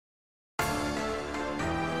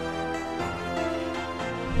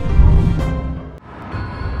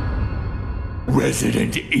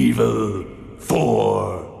Resident Evil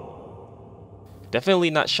 4. Definitely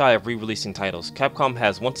not shy of re-releasing titles, Capcom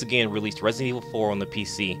has once again released Resident Evil 4 on the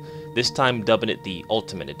PC, this time dubbing it the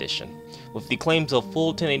Ultimate Edition. With the claims of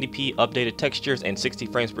full 1080p updated textures and 60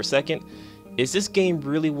 frames per second, is this game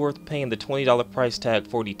really worth paying the $20 price tag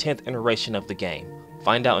for the 10th iteration of the game?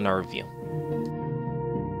 Find out in our review.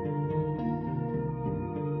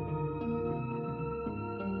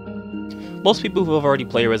 Most people who have already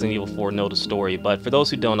played Resident Evil 4 know the story, but for those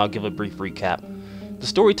who don't, I'll give a brief recap. The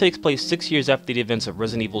story takes place 6 years after the events of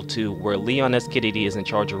Resident Evil 2, where Leon S. Kennedy is in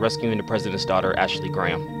charge of rescuing the President's daughter, Ashley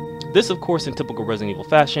Graham. This, of course, in typical Resident Evil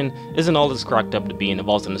fashion, isn't all it's cracked up to be and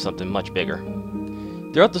evolves into something much bigger.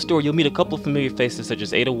 Throughout the story, you'll meet a couple of familiar faces such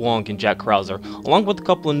as Ada Wong and Jack Krauser, along with a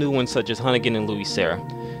couple of new ones such as Hunnigan and Louis Serra.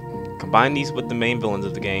 Combine these with the main villains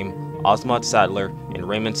of the game, Osmond Sadler and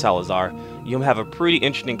Raymond Salazar, you'll have a pretty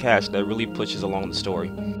interesting cast that really pushes along the story,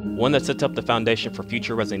 one that sets up the foundation for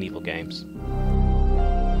future Resident Evil games.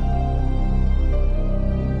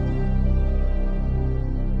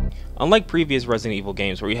 Unlike previous Resident Evil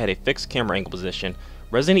games where you had a fixed camera angle position,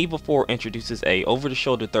 Resident Evil 4 introduces a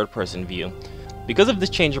over-the-shoulder third-person view. Because of this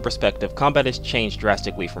change in perspective, combat has changed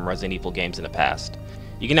drastically from Resident Evil games in the past.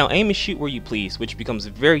 You can now aim and shoot where you please, which becomes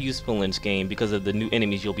very useful in this game because of the new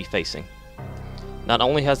enemies you'll be facing. Not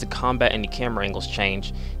only has the combat and the camera angles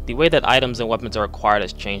changed, the way that items and weapons are acquired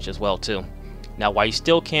has changed as well too. Now while you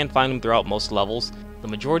still can find them throughout most levels, the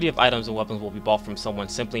majority of items and weapons will be bought from someone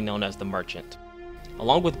simply known as the Merchant.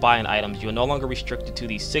 Along with buying items, you are no longer restricted to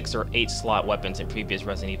the 6 or 8 slot weapons in previous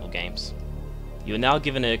Resident Evil games. You are now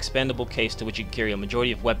given an expandable case to which you can carry a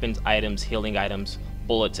majority of weapons, items, healing items,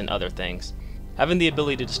 bullets, and other things. Having the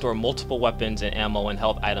ability to store multiple weapons and ammo and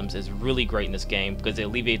health items is really great in this game because it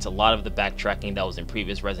alleviates a lot of the backtracking that was in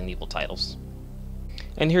previous Resident Evil titles.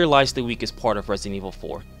 And here lies the weakest part of Resident Evil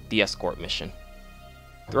 4, the escort mission.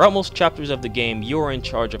 Throughout most chapters of the game, you are in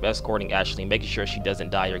charge of escorting Ashley, making sure she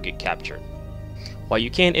doesn't die or get captured. While you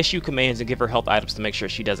can issue commands and give her health items to make sure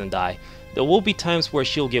she doesn't die, there will be times where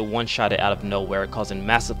she'll get one-shotted out of nowhere, causing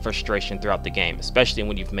massive frustration throughout the game, especially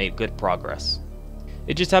when you've made good progress.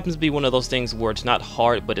 It just happens to be one of those things where it's not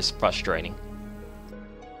hard, but it's frustrating.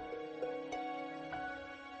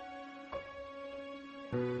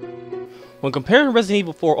 When comparing Resident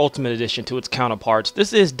Evil 4 Ultimate Edition to its counterparts,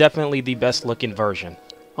 this is definitely the best looking version.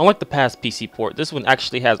 Unlike the past PC port, this one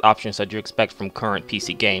actually has options that you expect from current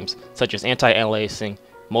PC games, such as anti-aliasing,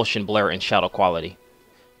 motion blur, and shadow quality.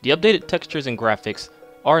 The updated textures and graphics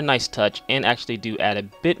are a nice touch and actually do add a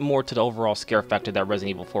bit more to the overall scare factor that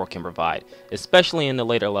Resident Evil 4 can provide, especially in the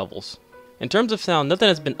later levels. In terms of sound, nothing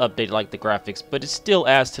has been updated like the graphics, but it still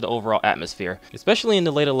adds to the overall atmosphere, especially in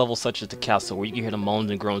the later levels such as the castle where you can hear the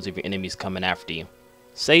moans and groans of your enemies coming after you.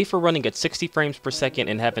 Save for running at 60 frames per second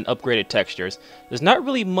and having upgraded textures, there's not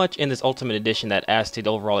really much in this Ultimate Edition that adds to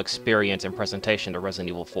the overall experience and presentation of Resident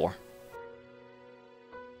Evil 4.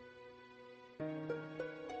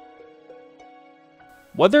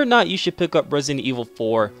 Whether or not you should pick up Resident Evil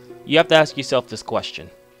 4, you have to ask yourself this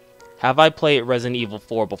question. Have I played Resident Evil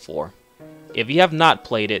 4 before? If you have not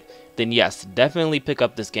played it, then yes, definitely pick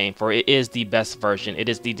up this game, for it is the best version, it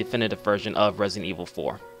is the definitive version of Resident Evil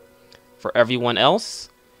 4. For everyone else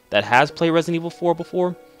that has played Resident Evil 4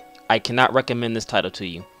 before, I cannot recommend this title to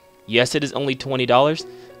you. Yes, it is only $20,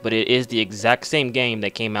 but it is the exact same game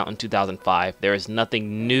that came out in 2005. There is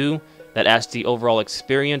nothing new that adds to the overall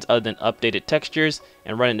experience other than updated textures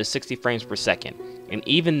and running to 60 frames per second. And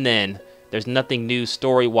even then, there's nothing new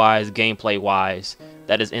story-wise, gameplay-wise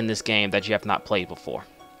that is in this game that you have not played before.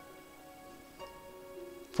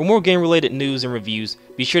 For more game-related news and reviews,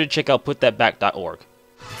 be sure to check out putthatback.org.